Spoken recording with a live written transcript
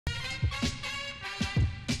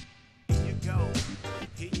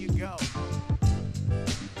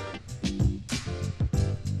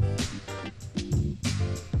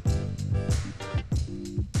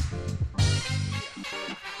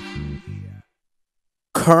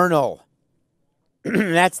Colonel.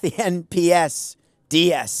 That's the NPS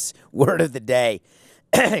DS word of the day.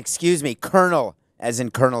 Excuse me, Colonel, as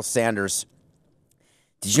in Colonel Sanders.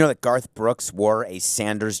 Did you know that Garth Brooks wore a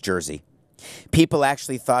Sanders jersey? People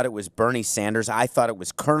actually thought it was Bernie Sanders. I thought it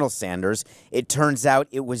was Colonel Sanders. It turns out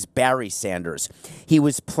it was Barry Sanders. He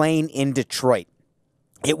was playing in Detroit.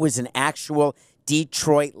 It was an actual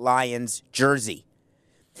Detroit Lions jersey.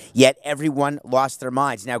 Yet everyone lost their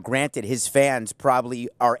minds. Now, granted, his fans probably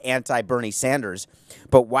are anti-Bernie Sanders,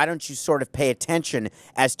 but why don't you sort of pay attention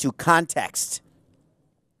as to context?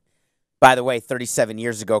 By the way, 37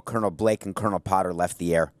 years ago, Colonel Blake and Colonel Potter left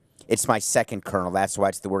the air. It's my second Colonel. That's why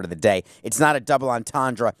it's the word of the day. It's not a double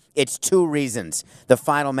entendre. It's two reasons. The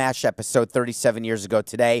Final MASH episode 37 years ago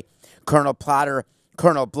today, Colonel Potter,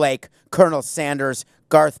 Colonel Blake, Colonel Sanders,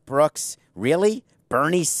 Garth Brooks. Really?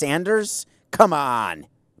 Bernie Sanders? Come on.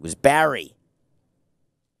 It was Barry.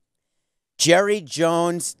 Jerry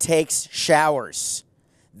Jones takes showers.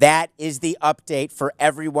 That is the update for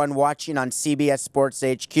everyone watching on CBS Sports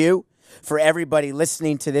HQ. For everybody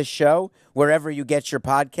listening to this show, wherever you get your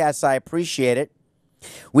podcasts, I appreciate it.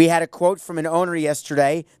 We had a quote from an owner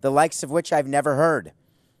yesterday, the likes of which I've never heard.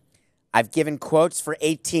 I've given quotes for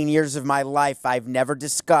 18 years of my life. I've never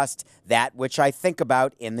discussed that which I think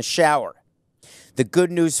about in the shower. The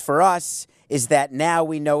good news for us is that now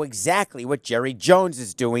we know exactly what Jerry Jones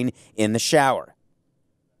is doing in the shower.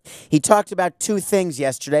 He talked about two things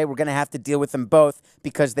yesterday. We're going to have to deal with them both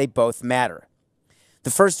because they both matter.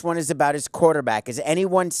 The first one is about his quarterback. Is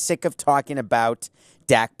anyone sick of talking about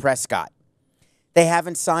Dak Prescott? They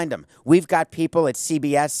haven't signed him. We've got people at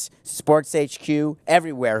CBS, Sports HQ,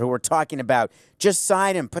 everywhere who are talking about just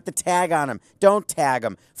sign him, put the tag on him, don't tag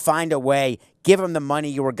him, find a way, give him the money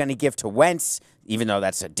you were going to give to Wentz, even though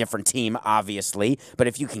that's a different team, obviously. But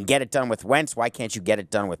if you can get it done with Wentz, why can't you get it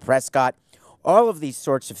done with Prescott? All of these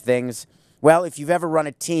sorts of things. Well, if you've ever run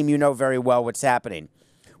a team, you know very well what's happening.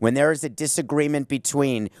 When there is a disagreement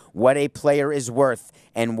between what a player is worth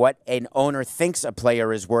and what an owner thinks a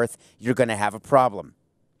player is worth, you're going to have a problem.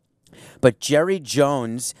 But Jerry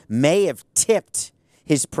Jones may have tipped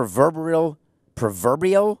his proverbial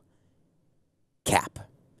cap.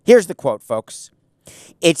 Here's the quote, folks.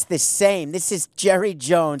 It's the same. This is Jerry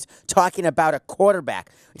Jones talking about a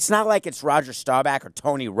quarterback. It's not like it's Roger Staubach or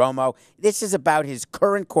Tony Romo. This is about his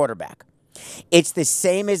current quarterback. It's the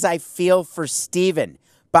same as I feel for Steven.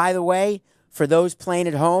 By the way, for those playing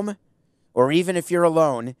at home, or even if you're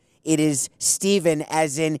alone, it is Steven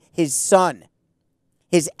as in his son,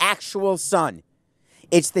 his actual son.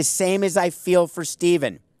 It's the same as I feel for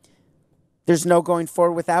Steven. There's no going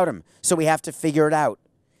forward without him, so we have to figure it out.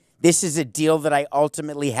 This is a deal that I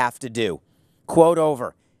ultimately have to do. Quote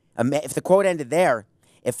over. If the quote ended there,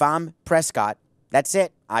 if I'm Prescott, that's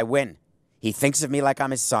it. I win. He thinks of me like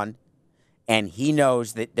I'm his son, and he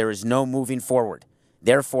knows that there is no moving forward.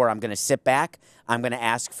 Therefore, I'm going to sit back. I'm going to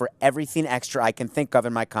ask for everything extra I can think of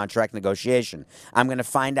in my contract negotiation. I'm going to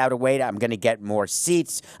find out a way I'm going to get more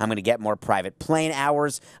seats. I'm going to get more private plane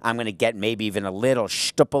hours. I'm going to get maybe even a little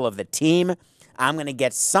stupple of the team. I'm going to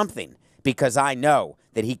get something because I know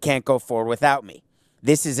that he can't go forward without me.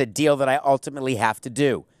 This is a deal that I ultimately have to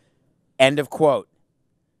do. End of quote.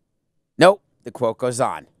 Nope, the quote goes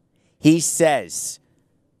on. He says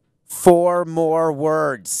 4 more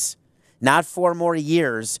words. Not 4 more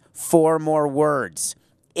years, 4 more words.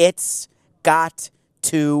 It's got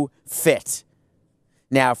to fit.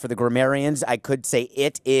 Now, for the grammarians, I could say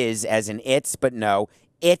it is as in it's, but no,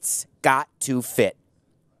 it's got to fit.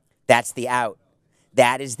 That's the out.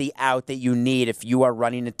 That is the out that you need if you are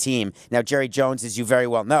running a team. Now, Jerry Jones, as you very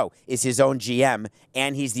well know, is his own GM,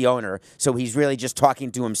 and he's the owner, so he's really just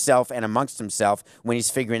talking to himself and amongst himself when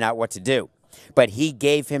he's figuring out what to do. But he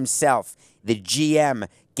gave himself, the GM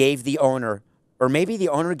gave the owner, or maybe the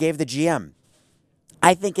owner gave the GM.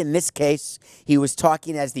 I think in this case, he was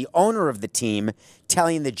talking as the owner of the team,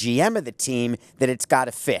 telling the GM of the team that it's got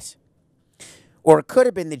to fit. Or it could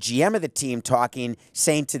have been the GM of the team talking,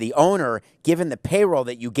 saying to the owner, given the payroll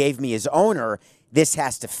that you gave me as owner, this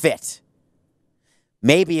has to fit.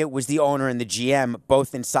 Maybe it was the owner and the GM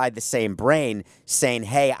both inside the same brain saying,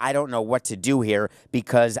 hey, I don't know what to do here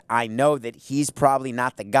because I know that he's probably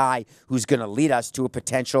not the guy who's going to lead us to a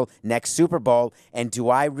potential next Super Bowl. And do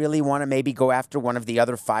I really want to maybe go after one of the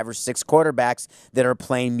other 5 or 6 quarterbacks that are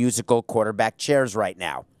playing musical quarterback chairs right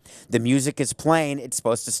now? The music is playing. It's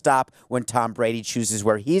supposed to stop when Tom Brady chooses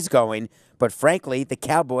where he's going. But frankly, the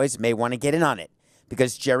Cowboys may want to get in on it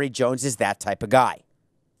because Jerry Jones is that type of guy.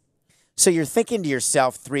 So you're thinking to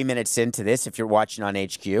yourself 3 minutes into this, if you're watching on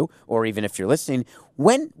HQ, or even if you're listening,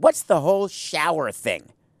 what's the whole shower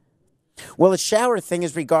thing? Well, the shower thing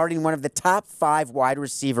is regarding one of the top 5 wide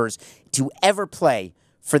receivers to ever play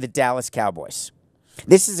for the Dallas Cowboys.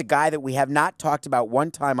 This is a guy that we have not talked about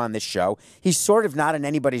one time on this show. He's sort of not on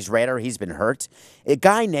anybody's radar. He's been hurt. A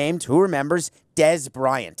guy named, who remembers, Dez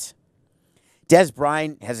Bryant. Dez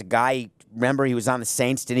Bryant has a guy, remember, he was on the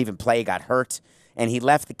Saints, didn't even play, got hurt, and he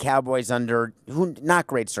left the Cowboys under not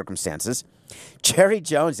great circumstances. Jerry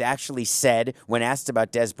Jones actually said, when asked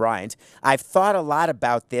about Dez Bryant, "I've thought a lot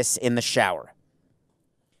about this in the shower."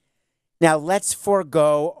 Now, let's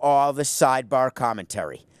forego all the sidebar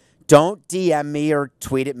commentary. Don't DM me or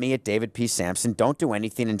tweet at me at David P. Samson. Don't do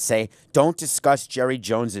anything and say, don't discuss Jerry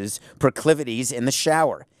Jones's proclivities in the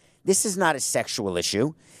shower. This is not a sexual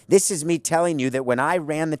issue. This is me telling you that when I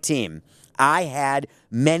ran the team, I had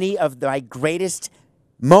many of my greatest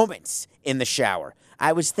moments in the shower.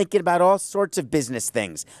 I was thinking about all sorts of business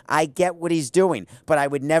things. I get what he's doing, but I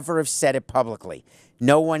would never have said it publicly.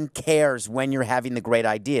 No one cares when you're having the great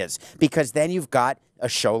ideas, because then you've got a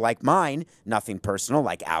show like mine, nothing personal,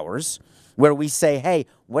 like ours, where we say, hey,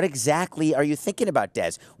 what exactly are you thinking about,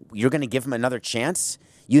 Dez? You're going to give him another chance?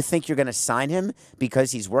 You think you're going to sign him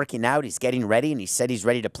because he's working out, he's getting ready, and he said he's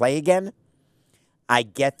ready to play again? I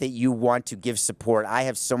get that you want to give support. I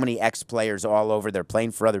have so many ex-players all over. They're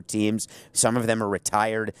playing for other teams. Some of them are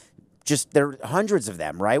retired. Just there are hundreds of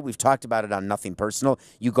them, right? We've talked about it on Nothing Personal.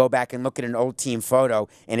 You go back and look at an old team photo,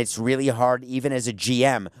 and it's really hard, even as a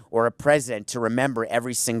GM or a president, to remember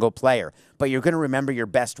every single player. But you're going to remember your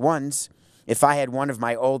best ones. If I had one of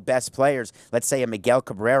my old best players, let's say a Miguel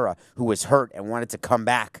Cabrera, who was hurt and wanted to come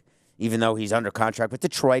back, even though he's under contract with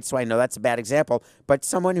Detroit, so I know that's a bad example, but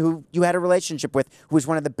someone who you had a relationship with who was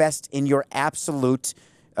one of the best in your absolute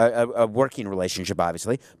a working relationship,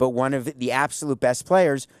 obviously, but one of the absolute best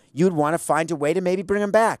players, you'd want to find a way to maybe bring him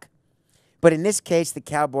back. But in this case, the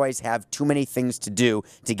Cowboys have too many things to do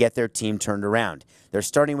to get their team turned around. They're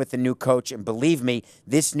starting with a new coach, and believe me,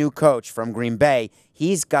 this new coach from Green Bay,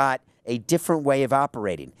 he's got a different way of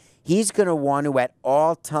operating. He's going to want to at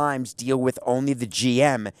all times deal with only the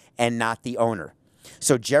GM and not the owner.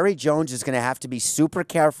 So Jerry Jones is going to have to be super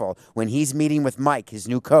careful when he's meeting with Mike, his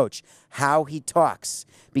new coach, how he talks,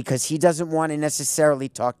 because he doesn't want to necessarily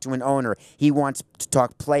talk to an owner. He wants to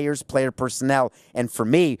talk players, player personnel. And for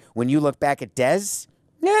me, when you look back at Dez,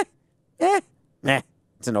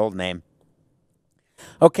 it's an old name.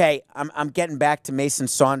 Okay, I'm getting back to Mason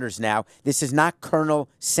Saunders now. This is not Colonel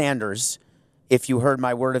Sanders, if you heard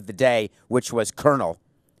my word of the day, which was Colonel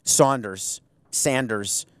Sanders,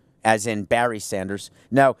 as in Barry Sanders.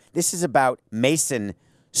 No, this is about Mason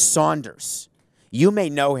Saunders. You may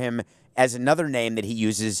know him as another name that he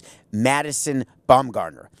uses, Madison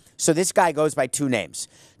Bumgarner. So this guy goes by 2 names.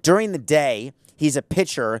 During the day, he's a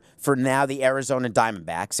pitcher for now the Arizona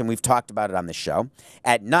Diamondbacks, and we've talked about it on the show.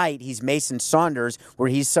 At night, he's Mason Saunders, where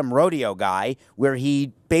he's some rodeo guy, where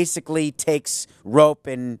he basically takes rope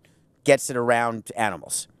and gets it around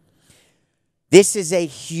animals. This is a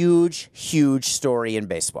huge, huge story in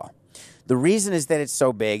baseball. The reason is that it's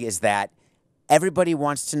so big is that everybody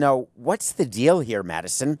wants to know, what's the deal here,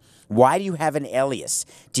 Madison? Why do you have an alias?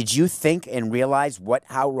 Did you think and realize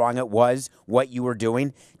how wrong it was, what you were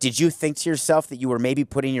doing? Did you think to yourself that you were maybe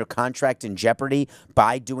putting your contract in jeopardy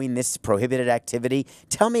by doing this prohibited activity?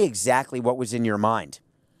 Tell me exactly what was in your mind.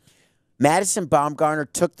 Madison Bumgarner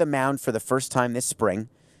took the mound for the first time this spring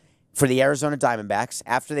for the Arizona Diamondbacks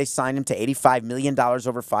after they signed him to $85 million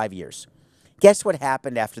over 5 years. Guess what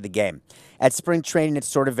happened after the game? At spring training, it's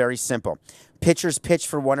sort of very simple. Pitchers pitch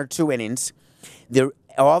for 1 or 2 innings.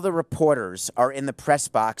 All the reporters are in the press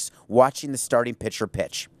box watching the starting pitcher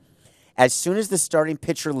pitch. As soon as the starting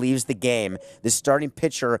pitcher leaves the game, the starting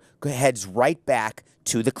pitcher heads right back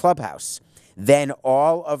to the clubhouse. Then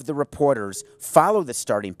all of the reporters follow the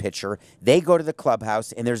starting pitcher. They go to the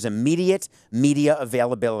clubhouse, and there's immediate media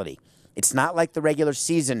availability. It's not like the regular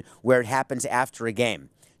season where it happens after a game.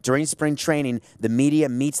 During spring training, the media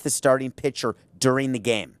meets the starting pitcher during the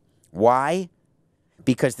game. Why?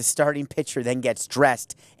 Because the starting pitcher then gets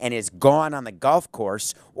dressed and is gone on the golf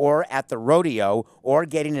course or at the rodeo or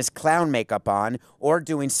getting his clown makeup on or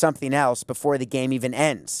doing something else before the game even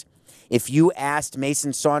ends. If you asked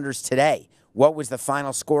Mason Saunders today what was the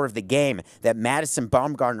final score of the game that Madison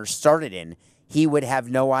Bumgarner started in, he would have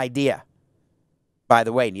no idea. By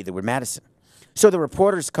the way, neither would Madison. So the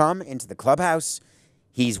reporters come into the clubhouse.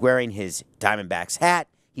 He's wearing his Diamondbacks hat.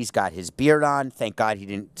 He's got his beard on. Thank God he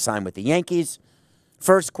didn't sign with the Yankees.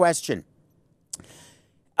 First question.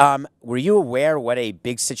 Were you aware what a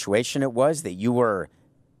big situation it was that you were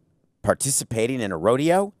participating in a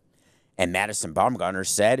rodeo? And Madison Bumgarner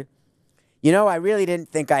said, I really didn't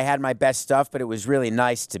think I had my best stuff, but it was really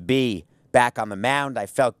nice to be back on the mound. I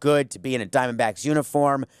felt good to be in a Diamondbacks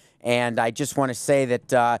uniform, and I just want to say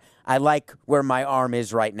that I like where my arm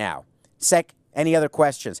is right now. Sec, any other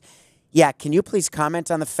questions? Yeah, can you please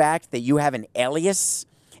comment on the fact that you have an alias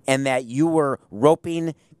and that you were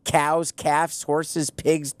roping cows, calves, horses,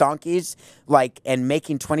 pigs, donkeys, and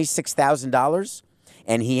making $26,000?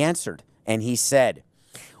 And he answered, and he said,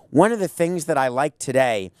 one of the things that I like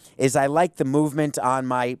today is I like the movement on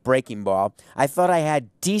my breaking ball. I thought I had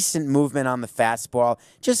decent movement on the fastball,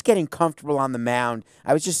 just getting comfortable on the mound.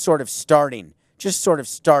 I was just sort of starting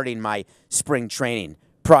my spring training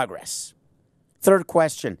progress. Third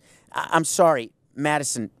question. I'm sorry,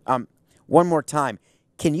 Madison, one more time.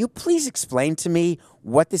 Can you please explain to me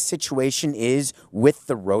what the situation is with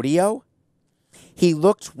the rodeo? He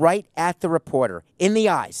looked right at the reporter in the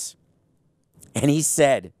eyes, and he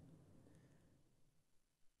said,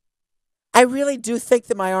 I really do think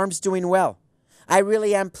that my arm's doing well. I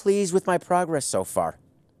really am pleased with my progress so far.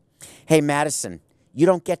 Hey, Madison, you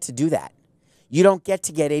don't get to do that. You don't get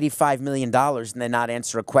to get $85 million and then not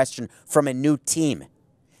answer a question from a new team.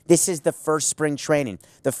 This is the first spring training,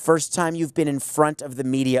 the first time you've been in front of the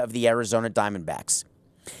media of the Arizona Diamondbacks.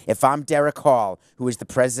 If I'm Derek Hall, who is the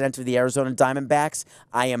president of the Arizona Diamondbacks,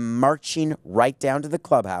 I am marching right down to the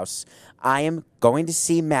clubhouse. I am going to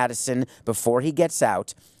see Madison before he gets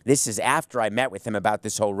out. This is after I met with him about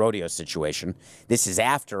this whole rodeo situation. This is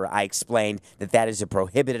after I explained that that is a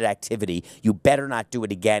prohibited activity. You better not do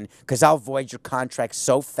it again, because I'll void your contract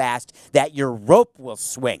so fast that your rope will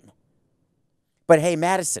swing. But hey,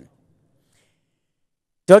 Madison,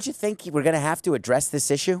 don't you think we're going to have to address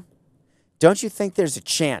this issue? Don't you think there's a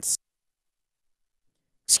chance?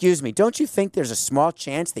 Excuse me, don't you think there's a small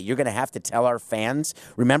chance that you're going to have to tell our fans?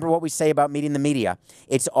 Remember what we say about meeting the media.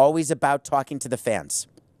 It's always about talking to the fans.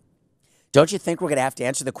 Don't you think we're going to have to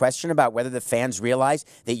answer the question about whether the fans realize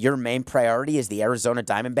that your main priority is the Arizona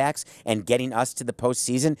Diamondbacks and getting us to the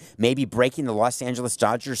postseason, maybe breaking the Los Angeles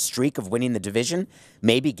Dodgers streak of winning the division,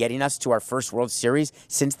 maybe getting us to our first World Series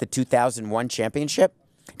since the 2001 championship?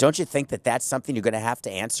 Don't you think that that's something you're going to have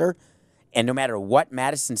to answer? And no matter what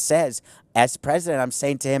Madison says, as president, I'm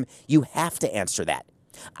saying to him, you have to answer that.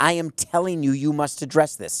 I am telling you, you must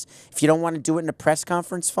address this. If you don't want to do it in a press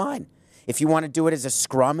conference, fine. If you want to do it as a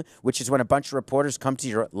scrum, which is when a bunch of reporters come to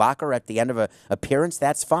your locker at the end of an appearance,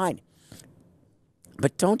 that's fine.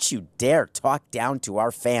 But don't you dare talk down to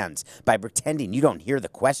our fans by pretending you don't hear the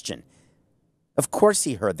question. Of course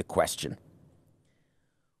he heard the question.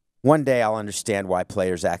 One day I'll understand why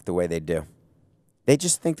players act the way they do. They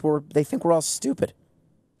just think we're all stupid.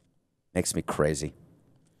 Makes me crazy.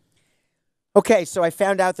 Okay, so I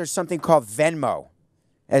found out there's something called Venmo.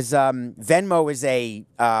 Venmo is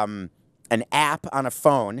an app on a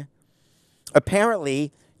phone.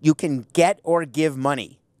 Apparently, you can get or give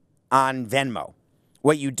money on Venmo.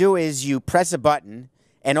 What you do is you press a button,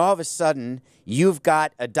 and all of a sudden, you've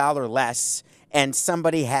got $1 less, and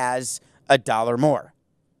somebody has $1 more.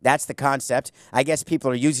 That's the concept. I guess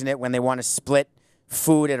people are using it when they want to split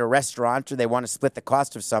food at a restaurant or they want to split the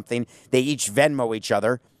cost of something. They each Venmo each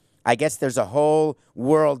other. I guess there's a whole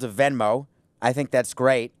world of Venmo. I think that's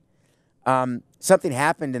great. Something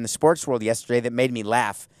happened in the sports world yesterday that made me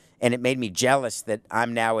laugh, and it made me jealous that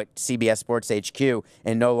I'm now at CBS Sports HQ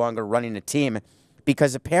and no longer running a team,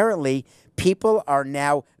 because apparently people are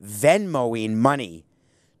now Venmoing money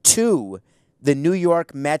to the New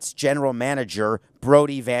York Mets general manager,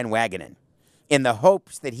 Brodie Van Wagenen, in the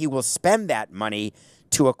hopes that he will spend that money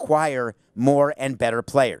to acquire more and better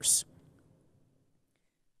players.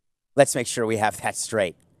 Let's make sure we have that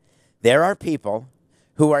straight. There are people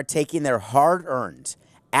who are taking their hard-earned,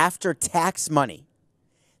 after-tax money.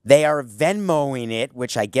 They are Venmoing it,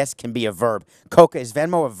 which I guess can be a verb. Coca, is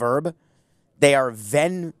Venmo a verb? They are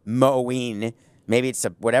Venmoing, maybe it's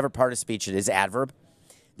whatever part of speech it is, adverb.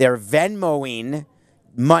 They're Venmoing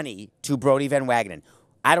money to Brodie Van Wagenen.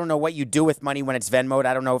 I don't know what you do with money when it's Venmoed.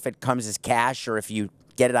 I don't know if it comes as cash or if you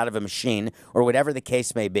get it out of a machine or whatever the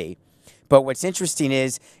case may be. But what's interesting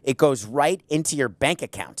is it goes right into your bank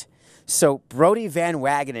account. So Brodie Van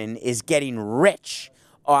Wagenen is getting rich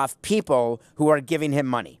off people who are giving him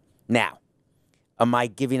money. Now, am I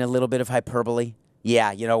giving a little bit of hyperbole?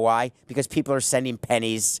 Yeah, you know why? Because people are sending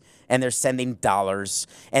pennies and they're sending dollars,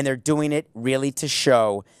 and they're doing it really to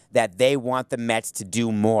show that they want the Mets to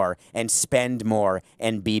do more and spend more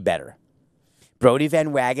and be better. Brodie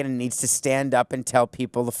Van Wagenen needs to stand up and tell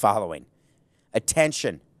people the following.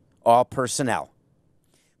 Attention, all personnel.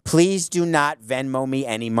 Please do not Venmo me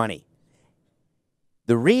any money.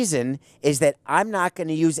 The reason is that I'm not going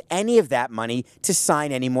to use any of that money to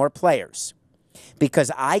sign any more players.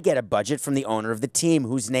 because I get a budget from the owner of the team,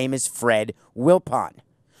 whose name is Fred Wilpon.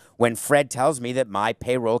 When Fred tells me that my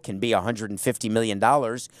payroll can be $150 million,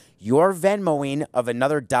 your Venmoing of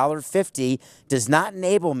another $1.50 does not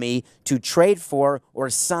enable me to trade for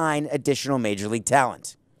or sign additional Major League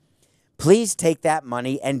talent. Please take that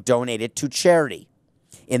money and donate it to charity.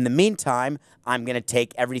 In the meantime, I'm going to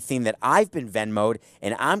take everything that I've been Venmo'd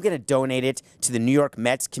and I'm going to donate it to the New York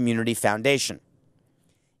Mets Community Foundation.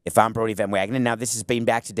 If I'm Brodie Van Wagenen, now this is being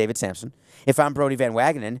back to David Samson. If I'm Brodie Van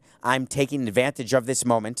Wagenen, I'm taking advantage of this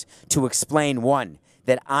moment to explain, 1,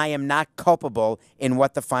 that I am not culpable in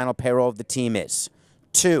what the final payroll of the team is.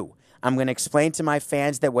 2, I'm going to explain to my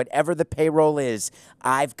fans that whatever the payroll is,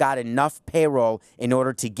 I've got enough payroll in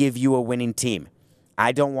order to give you a winning team.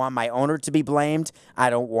 I don't want my owner to be blamed. I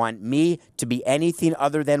don't want me to be anything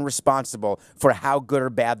other than responsible for how good or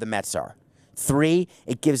bad the Mets are. 3,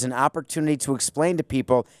 it gives an opportunity to explain to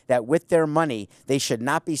people that with their money, they should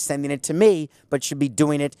not be sending it to me, but should be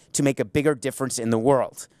doing it to make a bigger difference in the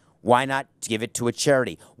world. Why not give it to a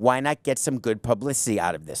charity? Why not get some good publicity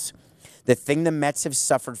out of this? The thing the Mets have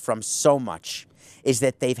suffered from so much is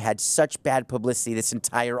that they've had such bad publicity this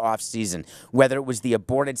entire offseason, whether it was the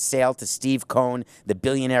aborted sale to Steve Cohen, the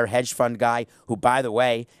billionaire hedge fund guy, who, by the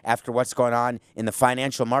way, after what's going on in the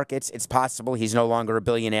financial markets, it's possible he's no longer a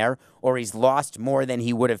billionaire, or he's lost more than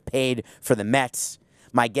he would have paid for the Mets.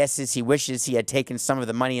 My guess is he wishes he had taken some of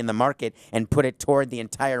the money in the market and put it toward the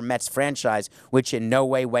entire Mets franchise, which in no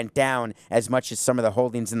way went down as much as some of the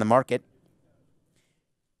holdings in the market.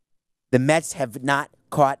 The Mets have not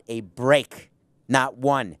caught a break. Not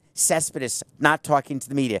one. Cespedes not talking to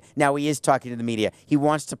the media. Now he is talking to the media. He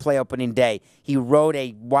wants to play opening day. He rode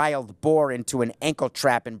a wild boar into an ankle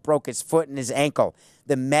trap and broke his foot and his ankle.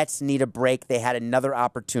 The Mets need a break. They had another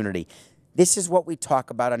opportunity. This is what we talk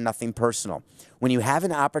about on Nothing Personal. When you have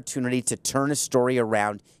an opportunity to turn a story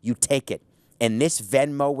around, you take it. And this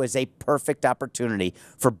Venmo was a perfect opportunity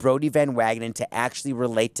for Brodie Van Wagenen to actually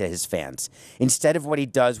relate to his fans. Instead of what he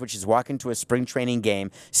does, which is walk into a spring training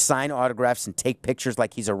game, sign autographs, and take pictures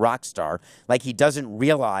like he's a rock star, like he doesn't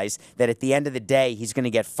realize that at the end of the day, he's going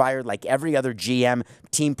to get fired like every other GM,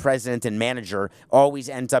 team president, and manager always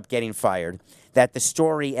ends up getting fired, that the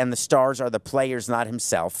story and the stars are the players, not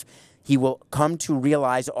himself. He will come to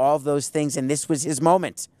realize all those things, and this was his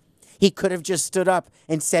moment. He could have just stood up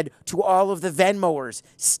and said to all of the Venmoers,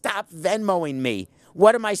 stop Venmoing me.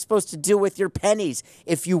 What am I supposed to do with your pennies?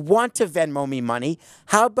 If you want to Venmo me money,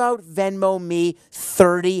 how about Venmo me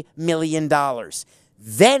 $30 million?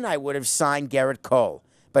 Then I would have signed Garrett Cole.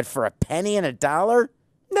 But for a penny and a dollar?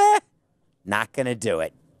 Nah, not going to do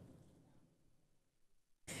it.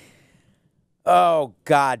 Oh,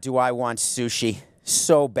 God, do I want sushi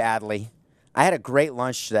so badly. I had a great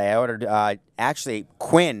lunch today. I ordered, actually,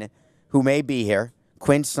 Quinn, who may be here,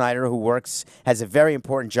 Quinn Snyder, who has a very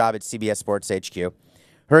important job at CBS Sports HQ.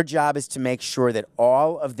 Her job is to make sure that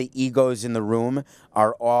all of the egos in the room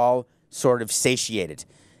are all sort of satiated,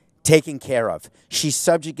 taken care of. She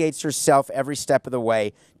subjugates herself every step of the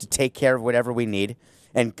way to take care of whatever we need.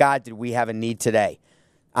 And God, did we have a need today.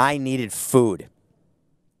 I needed food.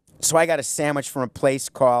 So I got a sandwich from a place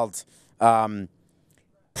called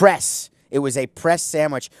Press. It was a press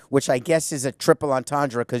sandwich, which I guess is a triple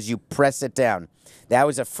entendre because you press it down. That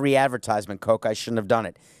was a free advertisement, Coke. I shouldn't have done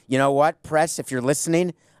it. You know what, Press, if you're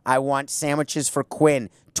listening, I want sandwiches for Quinn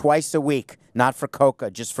twice a week, not for Coca,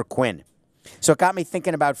 just for Quinn. So it got me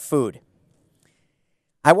thinking about food.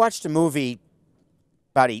 I watched a movie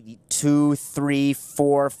about 2, 3,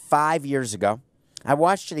 4, 5 years ago. I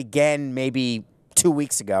watched it again maybe 2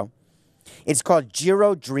 weeks ago. It's called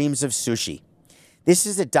Jiro Dreams of Sushi. This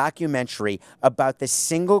is a documentary about the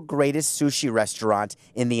single greatest sushi restaurant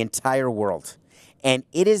in the entire world. And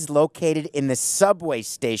it is located in the subway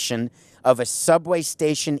station of a subway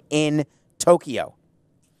station in Tokyo.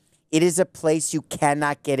 It is a place you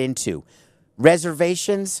cannot get into.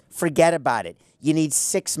 Reservations, forget about it. You need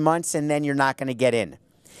 6 months and then you're not going to get in.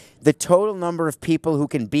 The total number of people who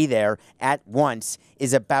can be there at once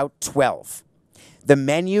is about 12. The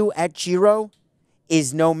menu at Jiro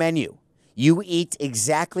is no menu. You eat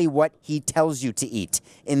exactly what he tells you to eat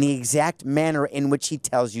in the exact manner in which he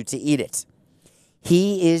tells you to eat it.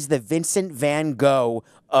 He is the Vincent van Gogh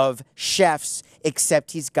of chefs,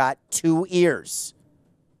 except he's got 2 ears.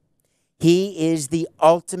 He is the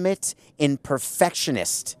ultimate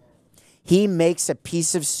imperfectionist. He makes a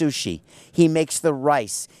piece of sushi. He makes the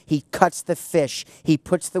rice. He cuts the fish. He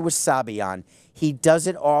puts the wasabi on. He does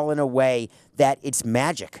it all in a way that it's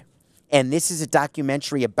magic. And this is a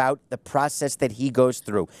documentary about the process that he goes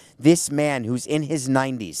through. This man who's in his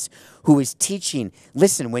 90s, who is teaching.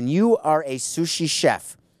 Listen, when you are a sushi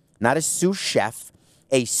chef, not a sous chef,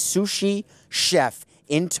 a sushi chef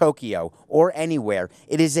in Tokyo or anywhere,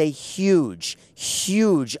 it is a huge,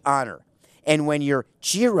 huge honor. And when you're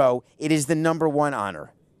Jiro, it is the number one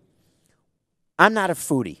honor. I'm not a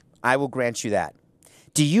foodie. I will grant you that.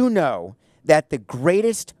 Do you know that the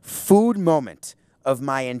greatest food moment of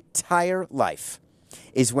my entire life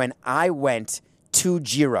is when I went to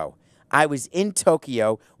Jiro? I was in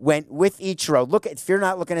Tokyo, went with Ichiro. Look, if you're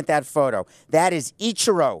not looking at that photo, that is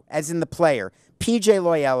Ichiro, as in the player, PJ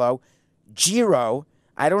Loyello, Jiro.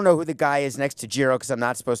 I don't know who the guy is next to Jiro because I'm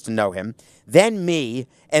not supposed to know him. Then me,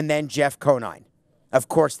 and then Jeff Conine. Of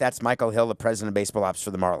course, that's Michael Hill, the president of baseball ops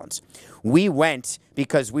for the Marlins. We went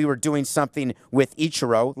because we were doing something with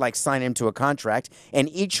Ichiro, like sign him to a contract, and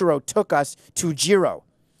Ichiro took us to Jiro.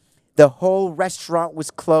 The whole restaurant was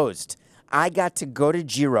closed. I got to go to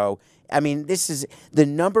Jiro. I mean, this is the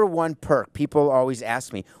number one perk. People always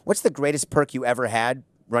ask me, what's the greatest perk you ever had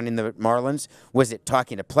running the Marlins? Was it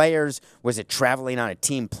talking to players? Was it traveling on a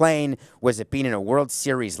team plane? Was it being in a World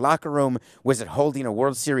Series locker room? Was it holding a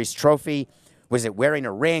World Series trophy? Was it wearing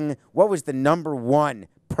a ring? What was the number one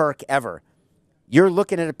perk ever? You're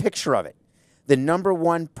looking at a picture of it. The number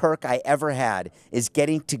one perk I ever had is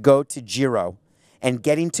getting to go to Jiro and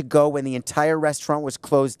getting to go when the entire restaurant was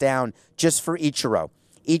closed down just for Ichiro.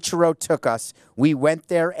 Ichiro took us. We went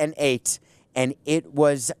there and ate, and it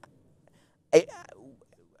was...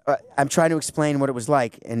 I'm trying to explain what it was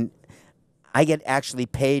like, and I get actually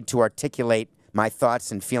paid to articulate my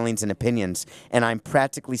thoughts and feelings and opinions, and I'm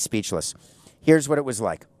practically speechless. Here's what it was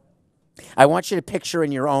like. I want you to picture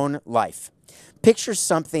in your own life. Picture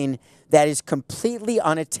something that is completely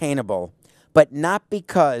unattainable, but not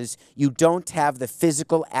because you don't have the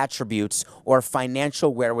physical attributes or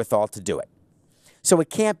financial wherewithal to do it. So it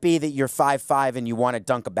can't be that you're 5'5" and you want to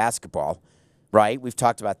dunk a basketball, right? We've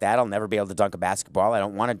talked about that. I'll never be able to dunk a basketball. I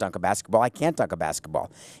don't want to dunk a basketball. I can't dunk a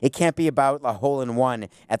basketball. It can't be about a hole-in-one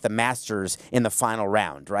at the Masters in the final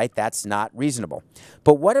round, right? That's not reasonable.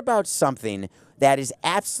 But what about something that is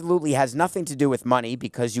absolutely has nothing to do with money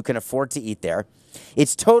because you can afford to eat there?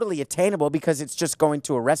 It's totally attainable because it's just going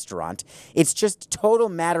to a restaurant. It's just total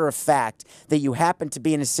matter of fact that you happen to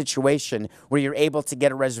be in a situation where you're able to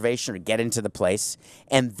get a reservation or get into the place,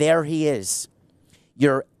 and there he is,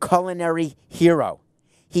 your culinary hero.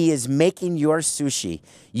 He is making your sushi.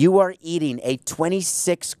 You are eating a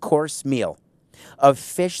 26-course meal of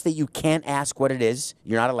fish that you can't ask what it is.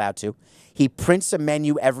 You're not allowed to. He prints a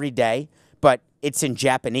menu every day, but it's in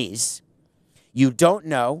Japanese. You don't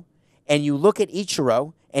know, and you look at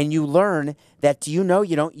Ichiro, and you learn that, do you know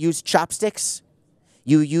you don't use chopsticks?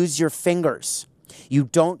 You use your fingers. You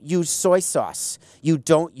don't use soy sauce. You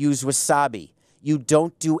don't use wasabi. You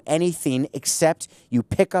don't do anything except you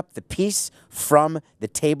pick up the piece from the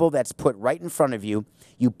table that's put right in front of you,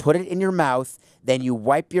 you put it in your mouth, then you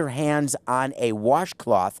wipe your hands on a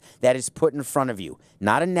washcloth that is put in front of you.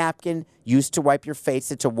 Not a napkin used to wipe your face,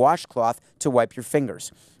 it's a washcloth to wipe your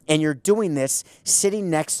fingers. And you're doing this sitting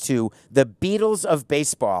next to the Beatles of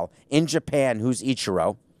baseball in Japan, who's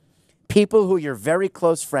Ichiro, people who you're very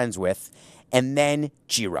close friends with, and then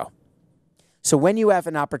Jiro. So when you have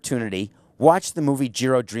an opportunity, watch the movie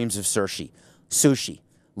Jiro Dreams of Sushi.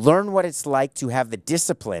 Learn what it's like to have the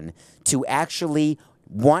discipline to actually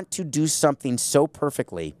want to do something so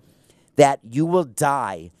perfectly that you will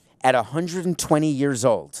die at 120 years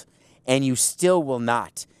old and you still will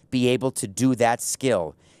not be able to do that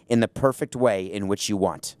skill in the perfect way in which you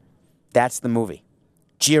want. That's the movie.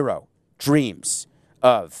 Jiro Dreams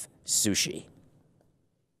of Sushi.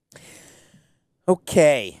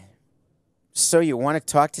 Okay. So you want to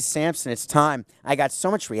talk to Samson? It's time. I got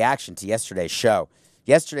so much reaction to yesterday's show.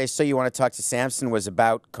 Yesterday's So You Want to Talk to Samson was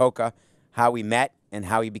about Coca, how we met, and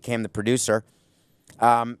how he became the producer.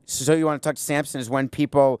 So You Want to Talk to Samson is when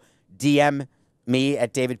people DM me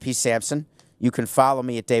at David P. Samson. You can follow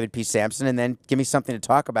me at David P. Samson and then give me something to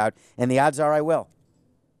talk about, and the odds are I will.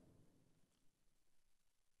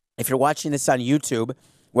 If you're watching this on YouTube,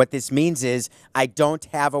 what this means is I don't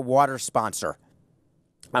have a water sponsor.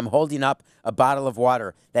 I'm holding up a bottle of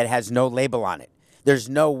water that has no label on it. There's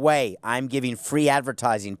no way I'm giving free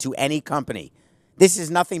advertising to any company. This is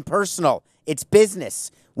nothing personal. It's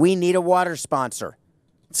business. We need a water sponsor.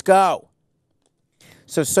 Let's go.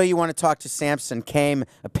 So You Want to Talk to Samson came,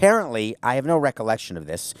 apparently, I have no recollection of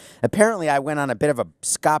this. Apparently, I went on a bit of a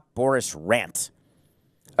Scott Boras rant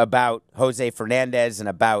about Jose Fernandez and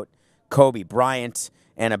about Kobe Bryant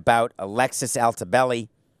and about Alexis Altobelli.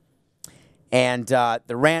 And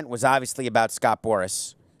the rant was obviously about Scott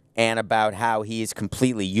Boras and about how he is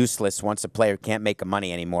completely useless once a player can't make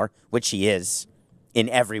money anymore, which he is in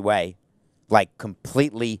every way, like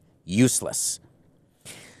completely useless.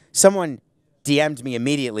 Someone DM'd me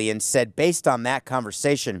immediately and said, based on that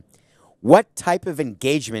conversation, what type of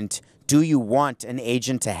engagement do you want an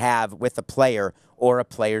agent to have with a player or a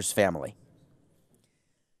player's family?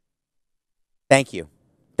 Thank you.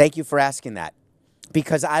 Thank you for asking that.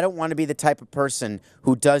 Because I don't want to be the type of person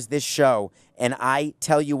who does this show and I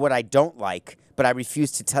tell you what I don't like, but I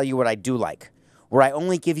refuse to tell you what I do like. Where I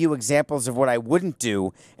only give you examples of what I wouldn't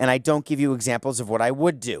do and I don't give you examples of what I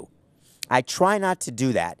would do. I try not to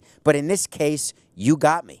do that, but in this case, you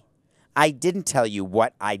got me. I didn't tell you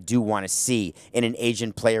what I do want to see in an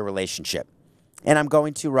agent-player relationship, and I'm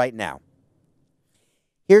going to right now.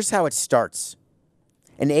 Here's how it starts.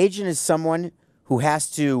 An agent is someone who has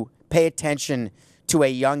to pay attention to a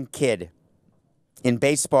young kid in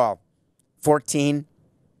baseball, 14,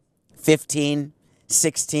 15,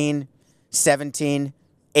 16, 17,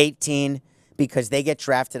 18, because they get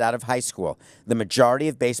drafted out of high school. The majority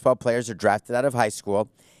of baseball players are drafted out of high school,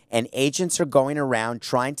 and agents are going around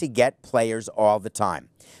trying to get players all the time.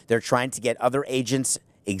 They're trying to get other agents,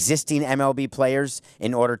 existing MLB players,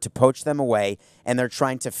 in order to poach them away, and they're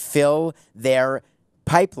trying to fill their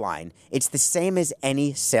pipeline. It's the same as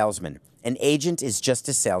any salesman. An agent is just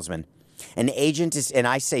a salesman. An agent is, and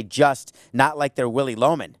I say just, not like they're Willie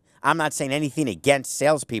Loman. I'm not saying anything against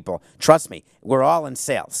salespeople. Trust me, we're all in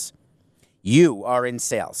sales. You are in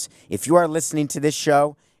sales. If you are listening to this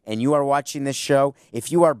show and you are watching this show,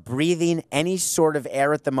 if you are breathing any sort of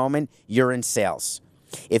air at the moment, you're in sales.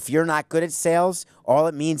 If you're not good at sales, all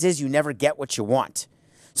it means is you never get what you want.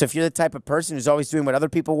 So if you're the type of person who's always doing what other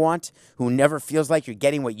people want, who never feels like you're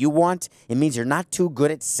getting what you want, it means you're not too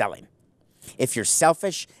good at selling. If you're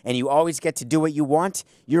selfish and you always get to do what you want,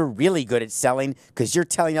 you're really good at selling because you're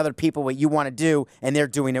telling other people what you want to do and they're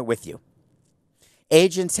doing it with you.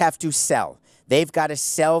 Agents have to sell. They've got to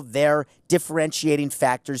sell their differentiating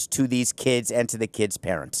factors to these kids and to the kids'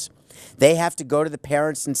 parents. They have to go to the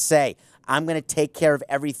parents and say, I'm going to take care of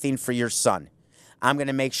everything for your son. I'm going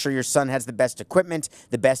to make sure your son has the best equipment,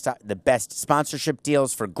 the best sponsorship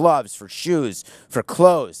deals for gloves, for shoes, for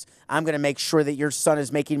clothes. I'm going to make sure that your son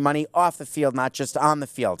is making money off the field, not just on the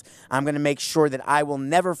field. I'm going to make sure that I will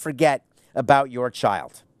never forget about your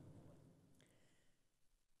child.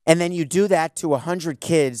 And then you do that to 100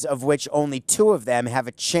 kids, of which only 2 of them have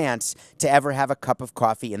a chance to ever have a cup of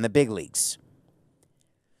coffee in the big leagues.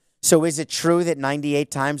 So is it true that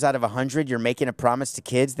 98 times out of 100 you're making a promise to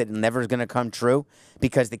kids that never is going to come true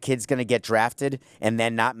because the kid's going to get drafted and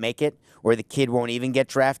then not make it, or the kid won't even get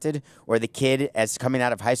drafted, or the kid, as coming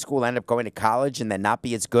out of high school, end up going to college and then not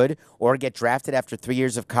be as good, or get drafted after 3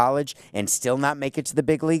 years of college and still not make it to the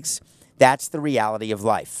big leagues? That's the reality of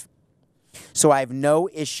life. So I have no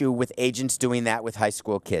issue with agents doing that with high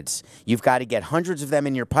school kids. You've got to get hundreds of them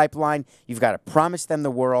in your pipeline. You've got to promise them the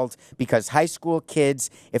world, because high school kids,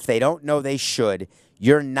 if they don't know they should,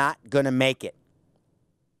 you're not going to make it.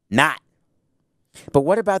 Not. But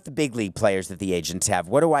what about the big league players that the agents have?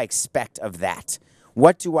 What do I expect of that?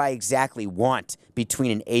 What do I exactly want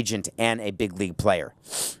between an agent and a big league player?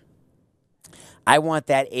 I want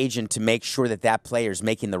that agent to make sure that that player is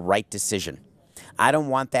making the right decision. I don't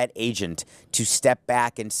want that agent to step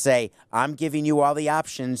back and say, I'm giving you all the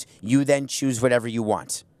options, you then choose whatever you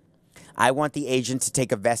want. I want the agent to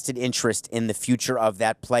take a vested interest in the future of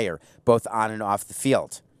that player, both on and off the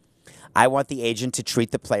field. I want the agent to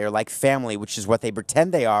treat the player like family, which is what they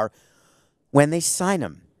pretend they are when they sign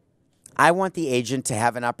him. I want the agent to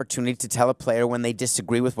have an opportunity to tell a player when they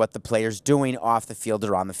disagree with what the player's doing off the field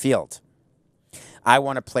or on the field. I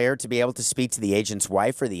want a player to be able to speak to the agent's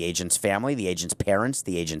wife or the agent's family, the agent's parents,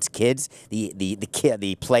 the agent's kids,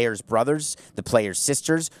 the player's brothers, the player's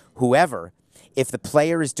sisters, whoever. If the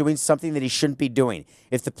player is doing something that he shouldn't be doing,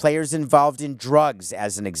 if the player is involved in drugs,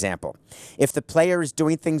 as an example, if the player is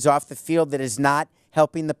doing things off the field that is not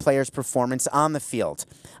helping the player's performance on the field,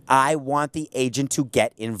 I want the agent to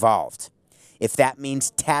get involved. If that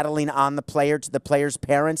means tattling on the player to the player's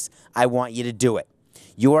parents, I want you to do it.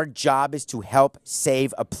 Your job is to help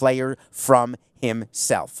save a player from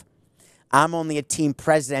himself. I'm only a team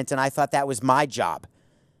president, and I thought that was my job.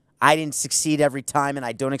 I didn't succeed every time, and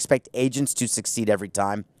I don't expect agents to succeed every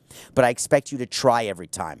time, but I expect you to try every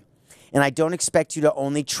time. And I don't expect you to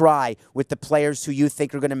only try with the players who you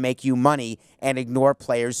think are going to make you money and ignore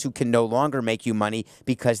players who can no longer make you money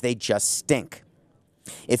because they just stink.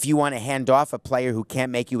 If you want to hand off a player who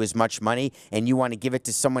can't make you as much money and you want to give it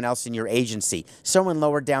to someone else in your agency, someone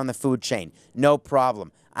lower down the food chain, no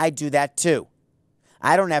problem. I do that too.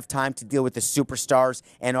 I don't have time to deal with the superstars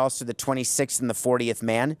and also the 26th and the 40th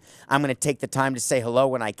man. I'm going to take the time to say hello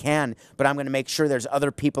when I can, but I'm going to make sure there's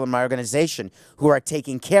other people in my organization who are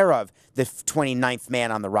taking care of the 29th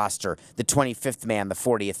man on the roster, the 25th man, the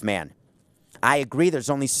 40th man. I agree there's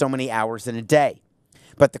only so many hours in a day.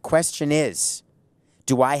 But the question is,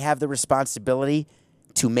 do I have the responsibility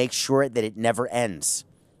to make sure that it never ends?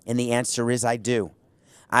 And the answer is I do.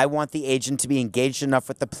 I want the agent to be engaged enough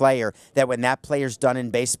with the player that when that player's done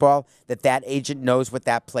in baseball, that agent knows what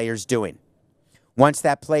that player's doing. Once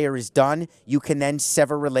that player is done, you can then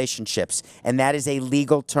sever relationships. And that is a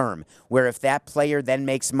legal term, where if that player then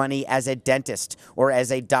makes money as a dentist or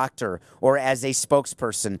as a doctor or as a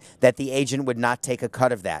spokesperson, that the agent would not take a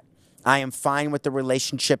cut of that. I am fine with the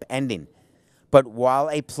relationship ending. But while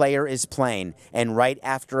a player is playing and right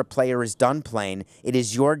after a player is done playing, it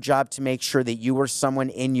is your job to make sure that you or someone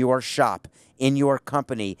in your shop, in your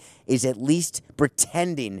company, is at least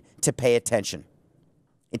pretending to pay attention.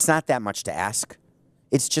 It's not that much to ask.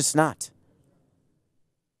 It's just not.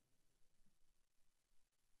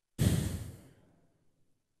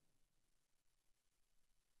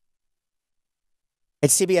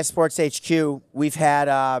 At CBS Sports HQ, we've had...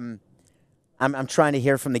 I'm trying to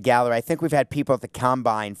hear from the gallery. I think we've had people at the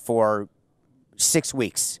Combine for 6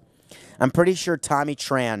 weeks. I'm pretty sure Tommy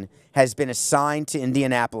Tran has been assigned to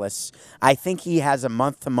Indianapolis. I think he has a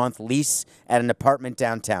month-to-month lease at an apartment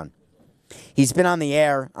downtown. He's been on the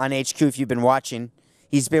air on HQ if you've been watching.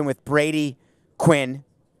 He's been with Brady Quinn,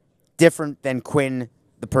 different than Quinn,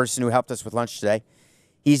 the person who helped us with lunch today.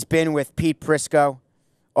 He's been with Pete Prisco,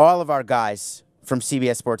 all of our guys from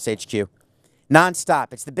CBS Sports HQ.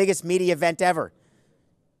 Nonstop. It's the biggest media event ever.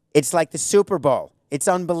 It's like the Super Bowl. It's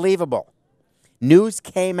unbelievable. News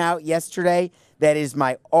came out yesterday that is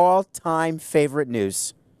my all-time favorite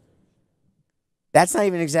news. That's not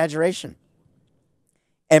even an exaggeration.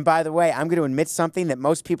 And by the way, I'm going to admit something that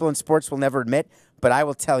most people in sports will never admit, but I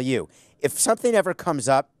will tell you. If something ever comes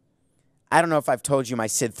up, I don't know if I've told you my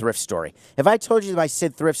Sid Thrift story. Have I told you my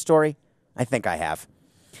Sid Thrift story? I think I have.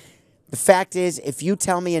 The fact is, if you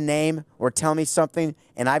tell me a name or tell me something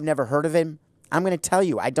and I've never heard of him, I'm going to tell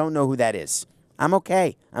you I don't know who that is. I'm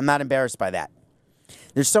okay. I'm not embarrassed by that.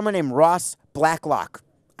 There's someone named Ross Blacklock.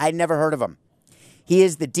 I'd never heard of him. He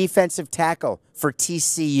is the defensive tackle for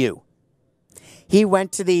TCU. He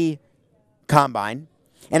went to the Combine,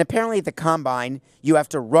 and apparently at the Combine, you have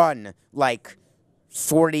to run like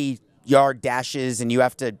 40-yard dashes, and you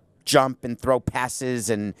have to jump and throw passes,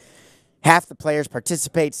 and half the players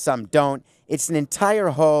participate, some don't. It's an entire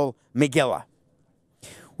whole Megillah.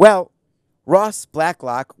 Well, Ross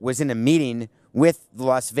Blacklock was in a meeting with the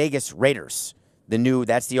Las Vegas Raiders.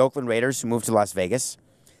 That's the Oakland Raiders who moved to Las Vegas.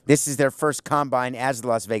 This is their first Combine as the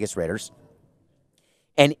Las Vegas Raiders.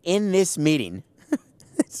 And in this meeting,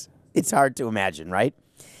 it's hard to imagine, right?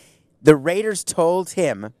 The Raiders told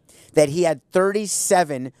him that he had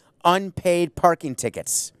 37 unpaid parking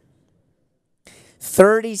tickets.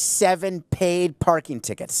 37 paid parking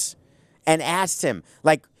tickets, and asked him,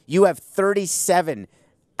 like, you have 37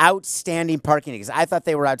 outstanding parking tickets. I thought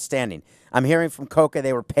they were outstanding. I'm hearing from Coca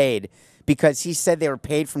they were paid because he said they were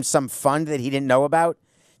paid from some fund that he didn't know about.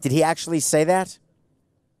 Did he actually say that?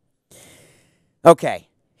 Okay,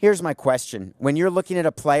 here's my question. When you're looking at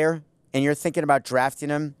a player and you're thinking about drafting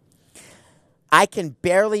him, I can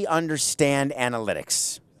barely understand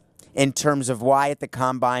analytics in terms of why at the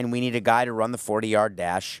Combine we need a guy to run the 40-yard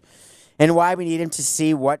dash and why we need him to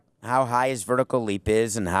see how high his vertical leap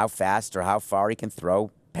is and how fast or how far he can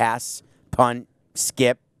throw, pass, punt,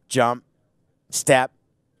 skip, jump, step.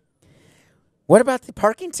 What about the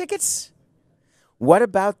parking tickets? What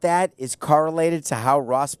about that is correlated to how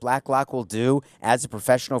Ross Blacklock will do as a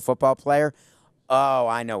professional football player? Oh,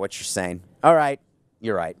 I know what you're saying. All right,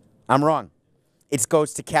 you're right. I'm wrong. It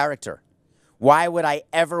goes to character. Why would I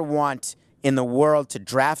ever want in the world to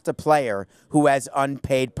draft a player who has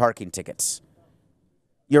unpaid parking tickets?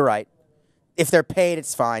 You're right. If they're paid,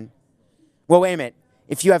 it's fine. Well, wait a minute.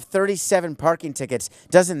 If you have 37 parking tickets,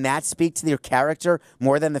 doesn't that speak to your character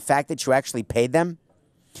more than the fact that you actually paid them?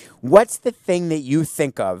 What's the thing that you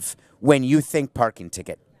think of when you think parking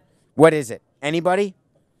ticket? What is it? Anybody?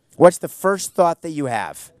 What's the first thought that you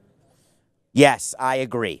have? Yes, I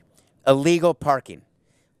agree. Illegal parking.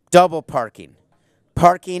 Double parking,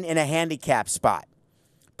 parking in a handicap spot,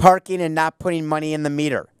 parking and not putting money in the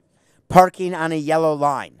meter, parking on a yellow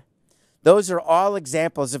line. Those are all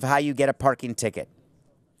examples of how you get a parking ticket.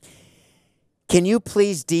 Can you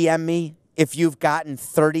please DM me if you've gotten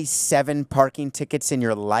 37 parking tickets in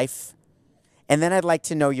your life? And then I'd like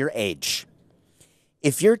to know your age.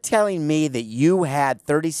 If you're telling me that you had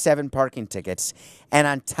 37 parking tickets and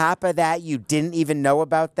on top of that you didn't even know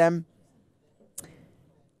about them,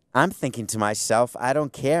 I'm thinking to myself, I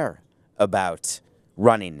don't care about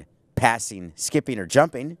running, passing, skipping, or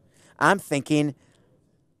jumping. I'm thinking,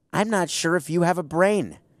 I'm not sure if you have a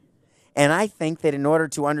brain. And I think that in order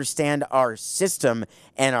to understand our system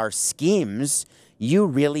and our schemes, you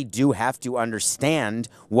really do have to understand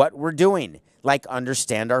what we're doing, like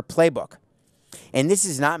understand our playbook. And this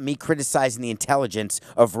is not me criticizing the intelligence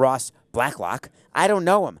of Ross Blacklock. I don't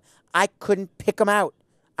know him. I couldn't pick him out.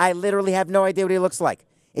 I literally have no idea what he looks like.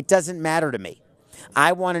 It doesn't matter to me.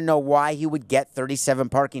 I want to know why he would get 37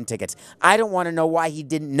 parking tickets. I don't want to know why he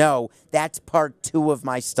didn't know. That's part 2 of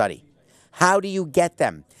my study. How do you get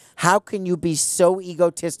them? How can you be so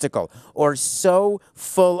egotistical or so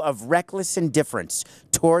full of reckless indifference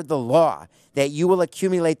toward the law that you will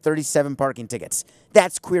accumulate 37 parking tickets?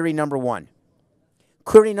 That's query number 1.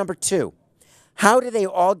 Query number 2. How do they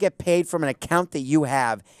all get paid from an account that you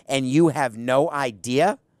have and you have no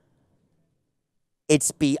idea?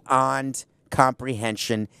 It's beyond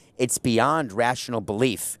comprehension. It's beyond rational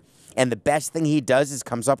belief. And the best thing he does is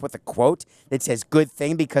comes up with a quote that says, good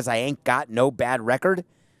thing because I ain't got no bad record.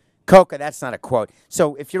 Coca, that's not a quote.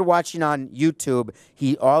 So if you're watching on YouTube,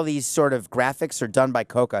 all these sort of graphics are done by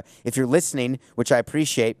Coca. If you're listening, which I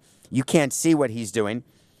appreciate, you can't see what he's doing.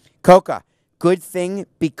 Coca, good thing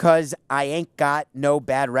because I ain't got no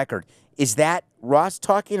bad record. Is that Ross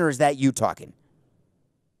talking or is that you talking?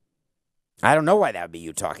 I don't know why that would be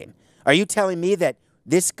you talking. Are you telling me that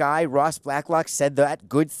this guy, Ross Blacklock, said that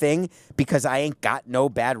good thing because I ain't got no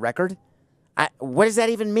bad record? What does that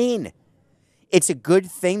even mean? It's a good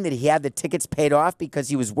thing that he had the tickets paid off because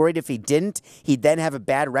he was worried if he didn't, he'd then have a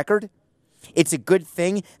bad record? It's a good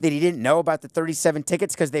thing that he didn't know about the 37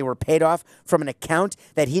 tickets because they were paid off from an account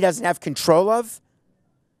that he doesn't have control of?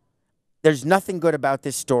 There's nothing good about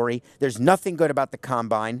this story. There's nothing good about the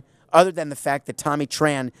Combine other than the fact that Tommy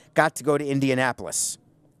Tran got to go to Indianapolis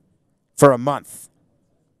for a month.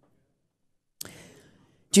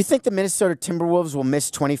 Do you think the Minnesota Timberwolves will miss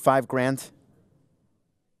 $25,000?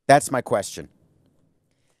 That's my question.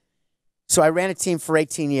 So I ran a team for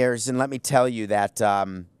 18 years, and let me tell you that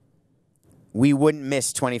we wouldn't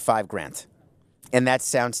miss $25,000. And that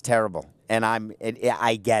sounds terrible, and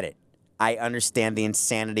I get it. I understand the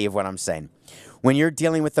insanity of what I'm saying. When you're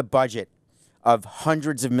dealing with a budget of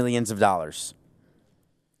hundreds of millions of dollars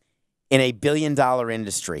in a billion-dollar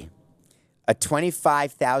industry, a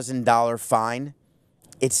 $25,000 fine,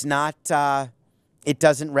 it's not, it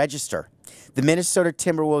doesn't register. The Minnesota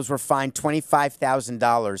Timberwolves were fined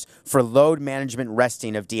 $25,000 for load management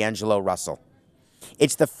resting of D'Angelo Russell.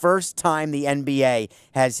 It's the first time the NBA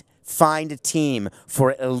has fined a team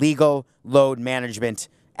for illegal load management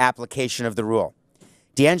application of the rule.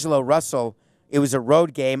 D'Angelo Russell, it was a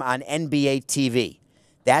road game on NBA TV.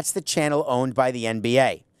 That's the channel owned by the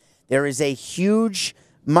NBA. There is a huge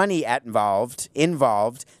money involved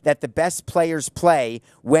that the best players play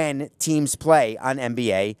when teams play on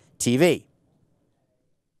NBA TV.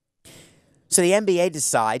 So the NBA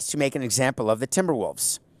decides to make an example of the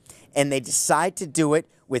Timberwolves, and they decide to do it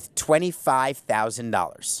with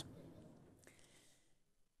 $25,000.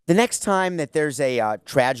 The next time that there's a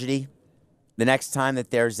tragedy, the next time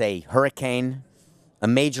that there's a hurricane, a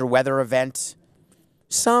major weather event,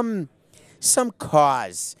 some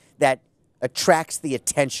cause that attracts the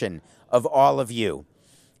attention of all of you,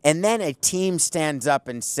 and then a team stands up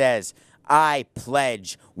and says, I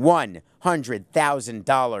pledge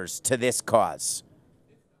 $100,000 to this cause.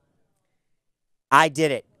 I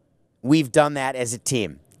did it. We've done that as a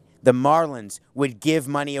team. The Marlins would give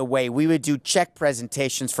money away. We would do check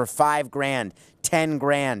presentations for $5,000,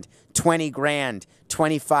 $10,000, $20,000,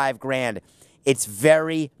 $25,000. It's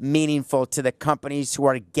very meaningful to the companies who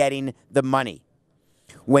are getting the money.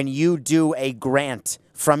 When you do a grant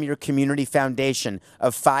from your community foundation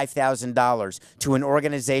of $5,000 to an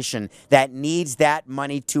organization that needs that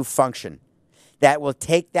money to function, that will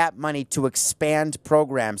take that money to expand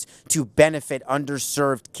programs to benefit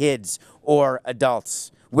underserved kids or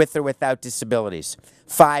adults with or without disabilities.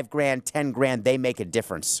 $5,000, $10,000, they make a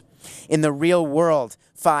difference. In the real world,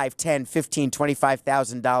 $5,000, $10,000, $15,000,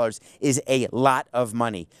 $25,000 is a lot of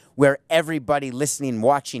money, where everybody listening,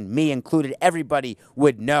 watching, me included, everybody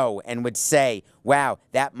would know and would say, wow,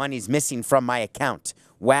 that money's missing from my account.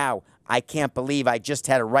 Wow, I can't believe I just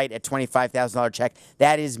had to write a $25,000 check.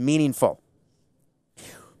 That is meaningful.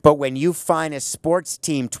 But when you fine a sports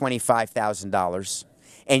team $25,000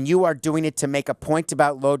 and you are doing it to make a point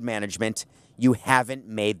about load management, you haven't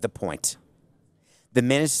made the point. The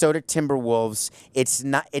Minnesota Timberwolves,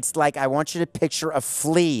 it's like I want you to picture a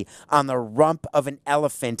flea on the rump of an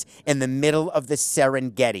elephant in the middle of the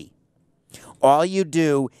Serengeti. All you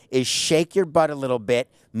do is shake your butt a little bit,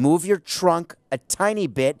 move your trunk a tiny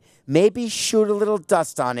bit, maybe shoot a little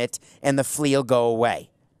dust on it, and the flea will go away.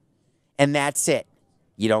 And that's it.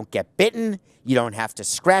 You don't get bitten. You don't have to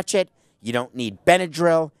scratch it. You don't need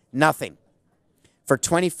Benadryl. Nothing. For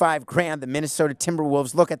 $25,000, the Minnesota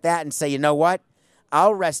Timberwolves look at that and say, you know what?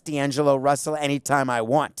 I'll rest D'Angelo Russell anytime I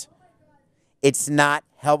want. It's not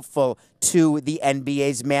helpful to the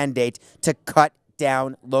NBA's mandate to cut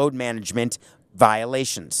down load management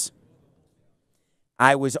violations.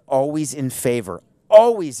 I was always in favor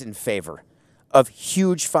of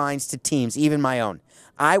huge fines to teams, even my own.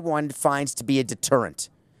 I wanted fines to be a deterrent.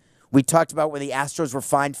 We talked about when the Astros were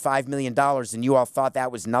fined $5 million and you all thought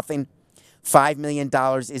that was nothing. $5 million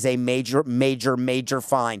is a major, major, major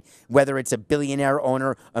fine. Whether it's a billionaire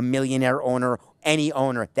owner, a millionaire owner, any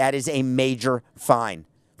owner, that is a major fine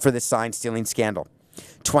for the sign stealing scandal.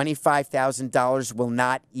 $25,000 will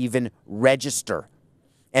not even register.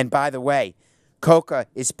 And by the way, Coca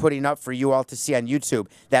is putting up for you all to see on YouTube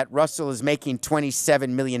that Russell is making $27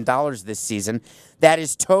 million this season. That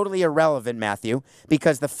is totally irrelevant, Matthew,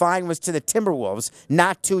 because the fine was to the Timberwolves,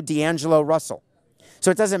 not to D'Angelo Russell. So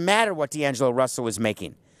it doesn't matter what D'Angelo Russell was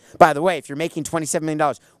making. By the way, if you're making $27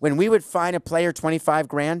 million, when we would fine a player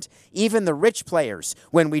 $25,000, even the rich players,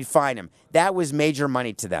 when we'd fine them, that was major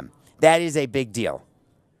money to them. That is a big deal.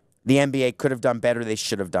 The NBA could have done better. They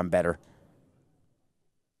should have done better.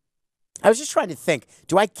 I was just trying to think,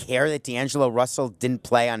 do I care that D'Angelo Russell didn't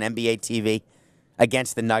play on NBA TV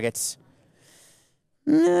against the Nuggets?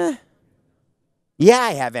 Nah. Yeah,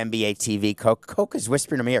 I have NBA TV. Coke is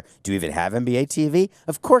whispering to me here. Do you even have NBA TV?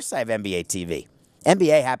 Of course I have NBA TV.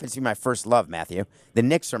 NBA happens to be my first love, Matthew. The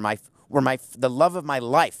Knicks were the love of my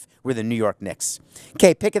life were the New York Knicks.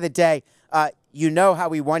 Okay, pick of the day. You know how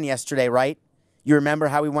we won yesterday, right? You remember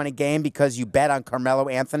how we won a game because you bet on Carmelo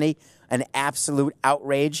Anthony? An absolute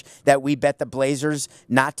outrage that we bet the Blazers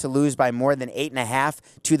not to lose by more than 8.5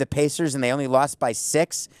 to the Pacers, and they only lost by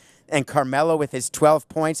 6. And Carmelo, with his 12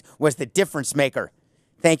 points, was the difference maker.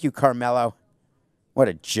 Thank you, Carmelo. What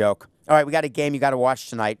a joke. All right, we got a game you got to watch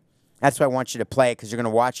tonight. That's why I want you to play it, because you're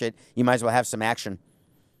going to watch it. You might as well have some action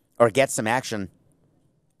or get some action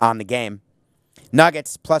on the game.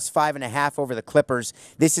 Nuggets plus 5.5 over the Clippers.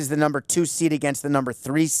 This is the number 2 seed against the number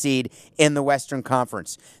 3 seed in the Western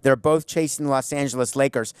Conference. They're both chasing the Los Angeles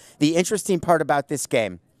Lakers. The interesting part about this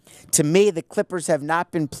game, to me, the Clippers have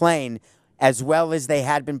not been playing as well as they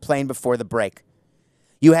had been playing before the break.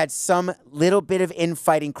 You had some little bit of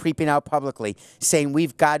infighting creeping out publicly, saying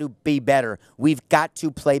we've got to be better. We've got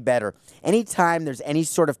to play better. Anytime there's any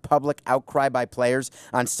sort of public outcry by players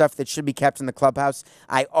on stuff that should be kept in the clubhouse,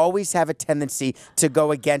 I always have a tendency to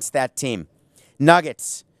go against that team.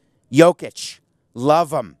 Nuggets, Jokic,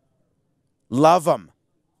 love them. Love them.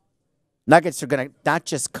 Nuggets are going to not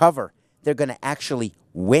just cover, they're going to actually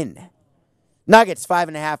win. Nuggets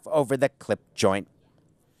 5.5 over the clip joint.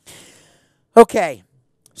 Okay.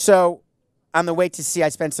 So, on the Wait to See, I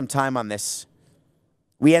spent some time on this.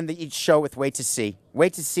 We end each show with Wait to See.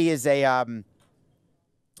 Wait to See is a,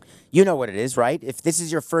 you know what it is, right? If this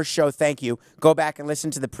is your first show, thank you. Go back and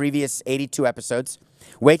listen to the previous 82 episodes.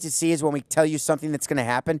 Wait to See is when we tell you something that's going to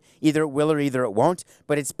happen. Either it will or either it won't,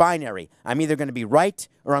 but it's binary. I'm either going to be right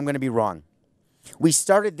or I'm going to be wrong. We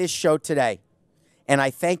started this show today, and I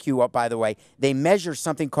thank you, by the way. They measure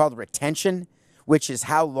something called retention, which is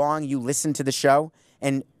how long you listen to the show.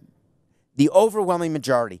 And the overwhelming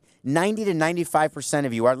majority, 90 to 95%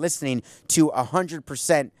 of you are listening to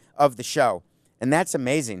 100% of the show. And that's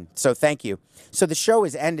amazing. So thank you. So the show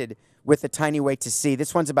is ended with a tiny Wait to See.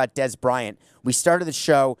 This one's about Dez Bryant. We started the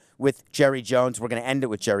show with Jerry Jones. We're going to end it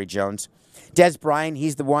with Jerry Jones. Dez Bryant,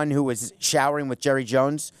 he's the one who was showering with Jerry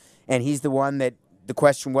Jones. And he's the one that the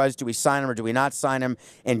question was, do we sign him or do we not sign him?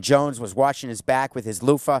 And Jones was washing his back with his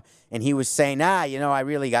loofah, and he was saying, I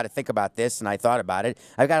really got to think about this, and I thought about it.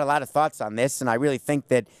 I've got a lot of thoughts on this, and I really think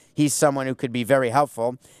that he's someone who could be very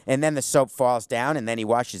helpful. And then the soap falls down, and then he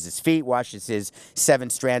washes his feet, washes his 7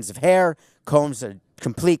 strands of hair, combs a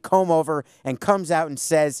complete comb over, and comes out and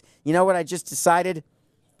says, you know what I just decided?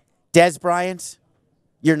 Dez Bryant,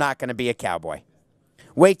 you're not going to be a Cowboy.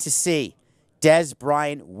 Wait to see. Dez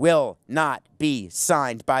Bryant will not be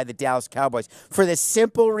signed by the Dallas Cowboys for the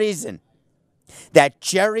simple reason that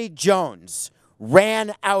Jerry Jones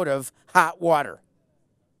ran out of hot water.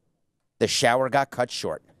 The shower got cut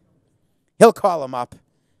short. He'll call him up.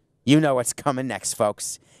 You know what's coming next,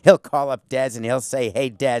 folks. He'll call up Dez and he'll say,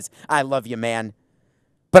 hey, Dez, I love you, man,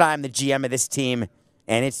 but I'm the GM of this team.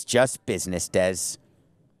 and it's just business, Dez.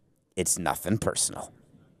 It's nothing personal.